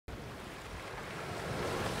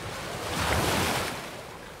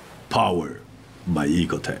Powered by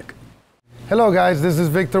Ecotech. Hello guys, this is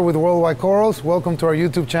Victor with Worldwide Corals. Welcome to our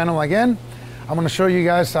YouTube channel again. I'm going to show you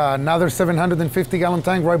guys another 750 gallon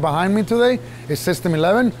tank right behind me today. It's System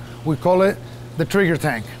 11. We call it the Trigger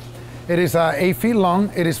Tank. It is 8 feet long,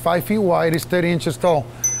 it is 5 feet wide, it is 30 inches tall.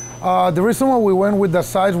 The reason why we went with the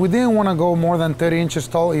size, we didn't want to go more than 30 inches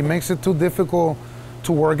tall. It makes it too difficult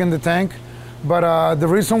to work in the tank. But the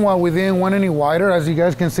reason why we didn't want any wider, as you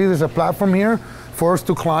guys can see, there's a platform here for us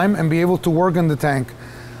to climb and be able to work in the tank.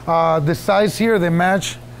 The size here, they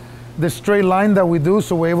match the straight line that we do,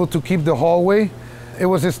 so we're able to keep the hallway. It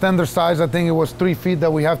was a standard size. I think it was 3 feet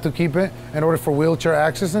that we have to keep it in order for wheelchair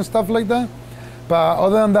access and stuff like that. But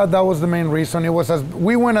other than that, that was the main reason.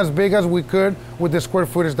 We went as big as we could with the square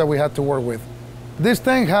footage that we had to work with. This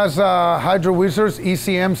tank has Hydro Wizards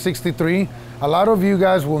ECM 63. A lot of you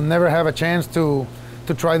guys will never have a chance to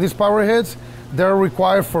try these power heads. They're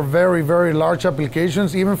required for very, very large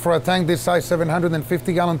applications. Even for a tank this size,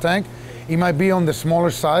 750 gallon tank, it might be on the smaller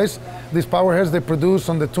size. These power heads, they produce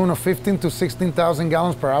on the tune of 15 to 16,000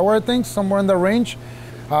 gallons per hour, I think, somewhere in that range.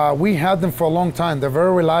 We had them for a long time. They're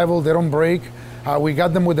very reliable, they don't break. We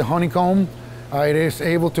got them with the honeycomb. It is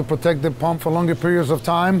able to protect the pump for longer periods of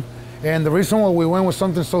time. And the reason why we went with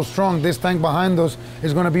something so strong, this tank behind us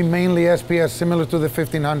is going to be mainly SPS, similar to the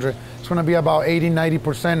 1500. It's going to be about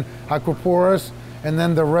 80–90% Acroporas, and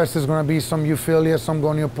then the rest is going to be some Euphyllia, some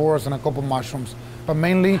Gonioporas, and a couple mushrooms. But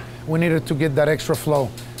mainly, we needed to get that extra flow,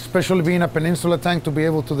 especially being a peninsula tank, to be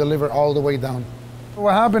able to deliver all the way down.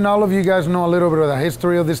 What happened, all of you guys know a little bit of the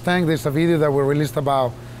history of this tank. There's a video that we released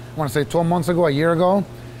about, I want to say 12 months ago, a year ago.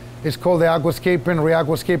 It's called the Aquascaping,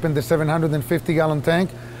 Re-Aquascaping the 750 gallon tank.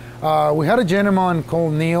 We had a gentleman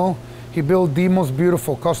called Neil. He built the most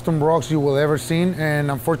beautiful custom rocks you will ever seen,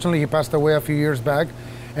 and unfortunately he passed away a few years back,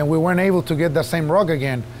 and we weren't able to get that same rock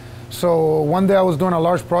again. So one day I was doing a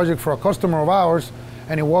large project for a customer of ours,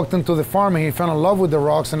 and he walked into the farm and he fell in love with the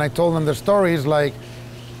rocks, and I told him the story. He's like,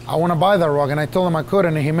 I want to buy that rock, and I told him I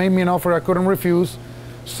couldn't, and he made me an offer I couldn't refuse.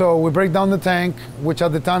 So we break down the tank, which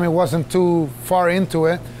at the time it wasn't too far into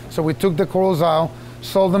it, so we took the corals out,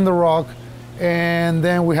 sold them the rock, and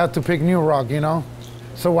then we had to pick new rock, you know?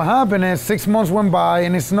 So what happened is 6 months went by,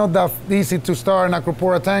 and it's not that easy to start an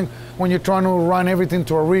Acropora tank when you're trying to run everything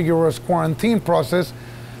to a rigorous quarantine process.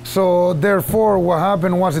 So therefore, what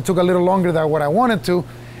happened was it took a little longer than what I wanted to,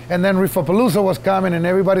 and then Reefapalooza was coming, and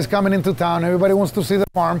everybody's coming into town, everybody wants to see the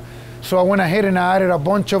farm. So I went ahead and I added a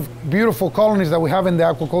bunch of beautiful colonies that we have in the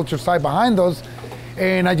aquaculture side behind us,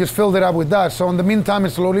 and I just filled it up with that. So in the meantime,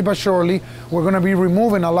 slowly but surely, we're going to be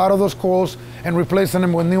removing a lot of those corals and replacing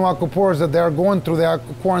them with new Acroporas that they are going through the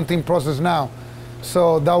quarantine process now.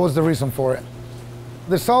 So that was the reason for it.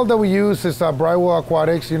 The salt that we use is Brightwell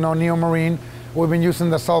Aquatics, you know, Neomarine. We've been using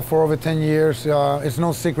the salt for over 10 years. It's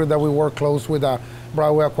no secret that we work close with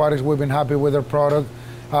Brightwell Aquatics. We've been happy with their product.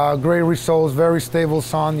 Great results, very stable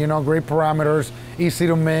sun, you know, great parameters, easy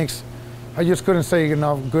to mix. I just couldn't say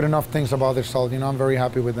good enough things about their salt. You know, I'm very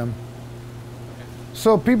happy with them.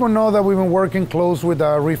 So people know that we've been working close with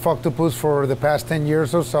Reef Octopus for the past 10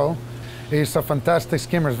 years or so. It's a fantastic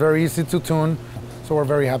skimmer. It's very easy to tune, so we're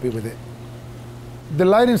very happy with it. The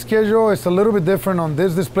lighting schedule is a little bit different on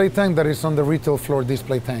this display tank that is on the retail floor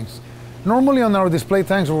display tanks. Normally on our display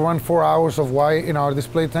tanks, we run 4 hours of white in our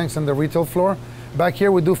display tanks in the retail floor. Back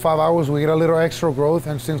here, we do 5 hours. We get a little extra growth,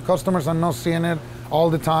 and since customers are not seeing it all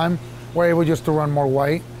the time, we're able just to run more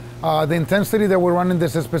white. The intensity that we run in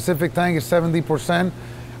this specific tank is 70%.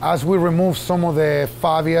 As we remove some of the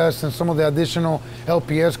Favias and some of the additional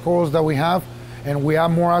LPS corals that we have, and we add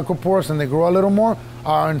more Acroporas and they grow a little more,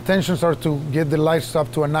 our intentions are to get the lights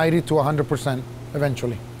up to a 90 to 100%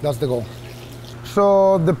 eventually. That's the goal.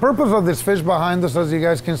 So the purpose of this fish behind us, as you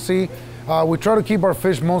guys can see, we try to keep our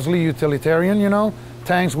fish mostly utilitarian, you know.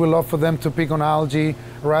 Tanks, we love for them to pick on algae,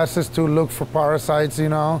 wrasses to look for parasites, you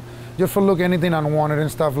know, just for anything unwanted and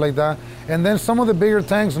stuff like that. And then some of the bigger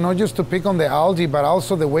tanks, not just to pick on the algae, but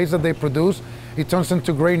also the waste that they produce, it turns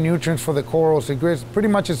into great nutrients for the corals. It pretty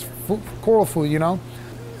much is coral food, you know.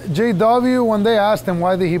 JW, when they asked him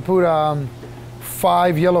why did he put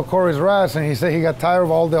 5 yellow chorus wrasse, and he said he got tired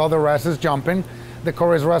of all the other wrasses jumping. The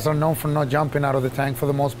chorus wrasse are known for not jumping out of the tank for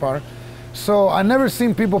the most part. So I never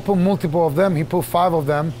seen people put multiple of them. He put 5 of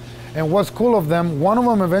them. And what's cool of them, one of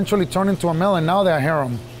them eventually turned into a male, and now they're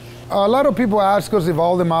harem. A lot of people ask us if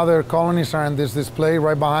all the mother colonies are in this display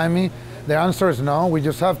right behind me. The answer is no. We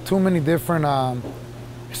just have too many different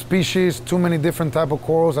species, too many different type of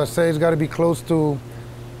corals. I say it's got to be close to,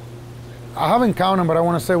 I haven't counted, but I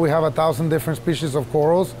want to say we have 1,000 different species of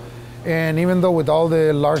corals. And even though with all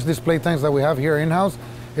the large display tanks that we have here in-house,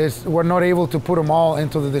 we're not able to put them all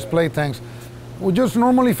into the display tanks. We just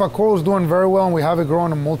normally, if a coral is doing very well and we have it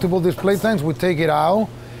growing in multiple display tanks, we take it out,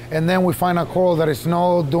 and then we find a coral that is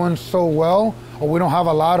not doing so well, or we don't have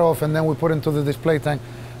a lot of, and then we put it into the display tank.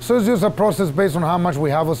 So it's just a process based on how much we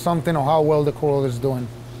have of something or how well the coral is doing.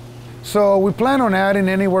 So we plan on adding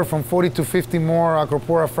anywhere from 40 to 50 more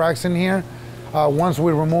Acropora fracs in here once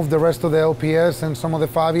we remove the rest of the LPS and some of the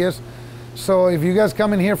Fabias. So if you guys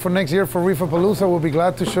come in here for next year for Reefapalooza, we'll be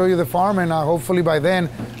glad to show you the farm, and hopefully by then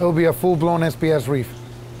it'll be a full-blown SPS reef.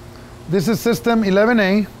 This is system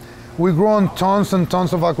 11A. We grow on tons and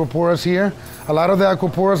tons of Acroporas here. A lot of the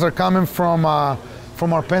Acroporas are coming from our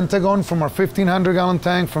Pentagon, from our 1,500-gallon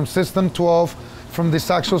tank, from system 12, from this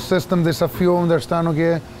actual system. There's a few of them that are starting to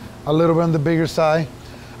get a little bit on the bigger side.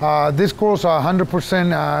 These corals are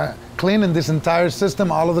 100% clean in this entire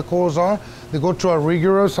system. All of the corals are. They go through a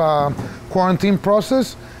rigorous quarantine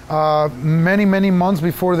process many months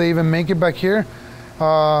before they even make it back here.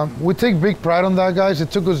 We take big pride on that, guys.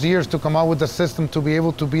 It took us years to come out with a system to be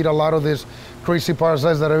able to beat a lot of these crazy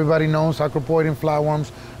parasites that everybody knows: acropoiding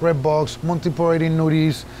flatworms, red bugs, multiploiding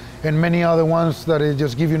nudies, and many other ones that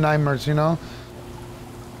just give you nightmares, you know.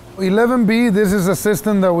 11B, this is a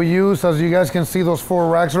system that we use. As you guys can see, those 4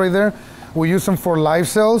 racks right there, we use them for live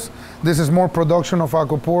cells. This is more production of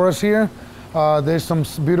Acroporas here. There's some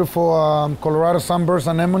beautiful Colorado sunburst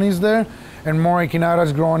anemones there, and more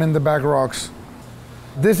echinatas growing in the back rocks.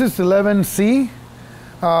 This is 11C.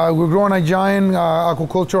 We're growing a giant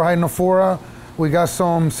aquaculture Hyenophora. We got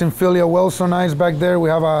some Symphilia wilsoni back there. We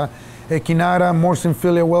have a echinata, more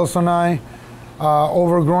Symphilia wilsoni.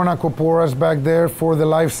 Overgrown Acroporas back there for the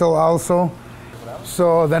live cell also.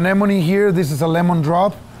 So the anemone here, this is a lemon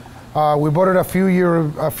drop. We bought it a few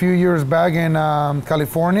years back in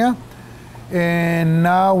California, and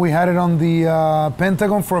now we had it on the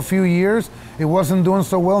Pentagon for a few years. It wasn't doing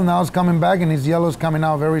so well. Now it's coming back, and its yellow is coming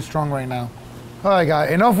out very strong right now. All right, guys,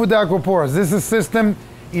 enough with the Acroporas. This is system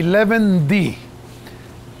 11D.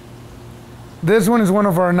 This one is one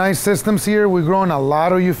of our nice systems here. We're growing a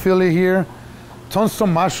lot of Euphilia here. Tons of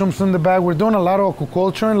mushrooms in the back. We're doing a lot of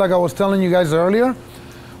aquaculture, and like I was telling you guys earlier,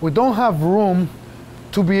 we don't have room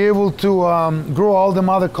to be able to grow all them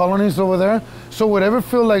other colonies over there. So whatever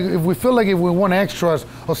if we want extras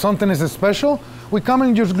or something is special, we come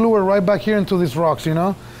and just glue it right back here into these rocks, you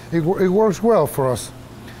know. It works well for us.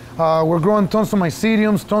 We're growing tons of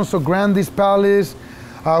myceliums, tons of grandis pallis.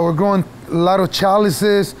 We're growing a lot of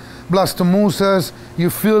chalices, blastomusas,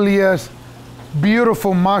 euphyllias,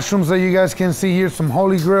 beautiful mushrooms that you guys can see here, some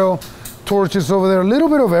holy grail torches over there, a little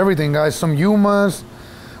bit of everything, guys, some yumas.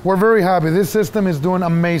 We're very happy. This system is doing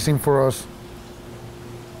amazing for us.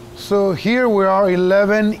 So here we are,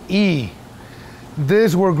 11E.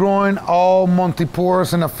 This we're growing all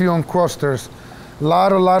Montiporas and a few encrusters.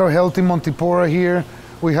 Lot of healthy Montipora here.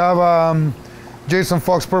 We have Jason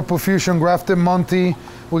Fox Purple Fusion grafted Monty.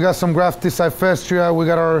 We got some grafted Cyphestria. We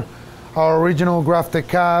got our original grafted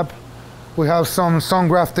cap. We have some sun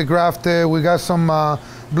grafted. We got some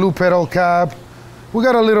blue petal cap. We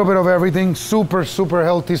got a little bit of everything. Super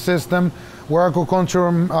healthy system. We're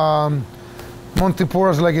aquaculture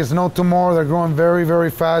Montiporas like it's no tomorrow. They're growing very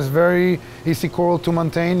fast, very easy coral to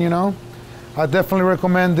maintain, you know. I definitely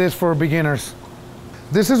recommend this for beginners.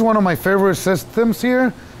 This is one of my favorite systems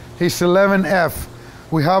here. It's 11F.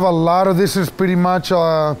 We have a lot of this. Is pretty much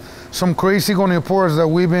some crazy Gonioporas that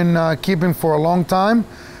we've been keeping for a long time.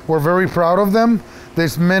 We're very proud of them.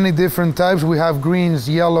 There's many different types. We have greens,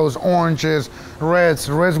 yellows, oranges, reds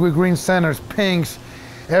with green centers, pinks,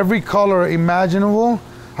 every color imaginable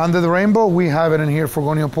under the rainbow. We have it in here for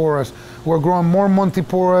Gonioporas. We're growing more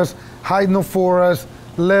Montiporas, Hydenophoras,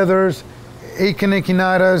 leathers,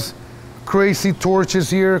 echinatas, crazy torches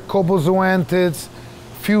here, copozoantids,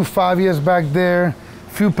 few Fabias back there,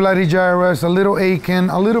 few Platygyras, a little Aiken,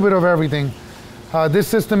 a little bit of everything. This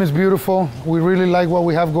system is beautiful. We really like what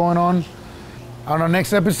we have going on. On our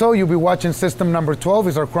next episode, you'll be watching system number 12.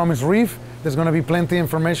 It's our Chromis Reef. There's going to be plenty of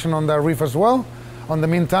information on that reef as well. In the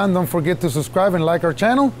meantime, don't forget to subscribe and like our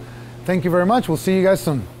channel. Thank you very much. We'll see you guys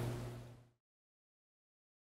soon.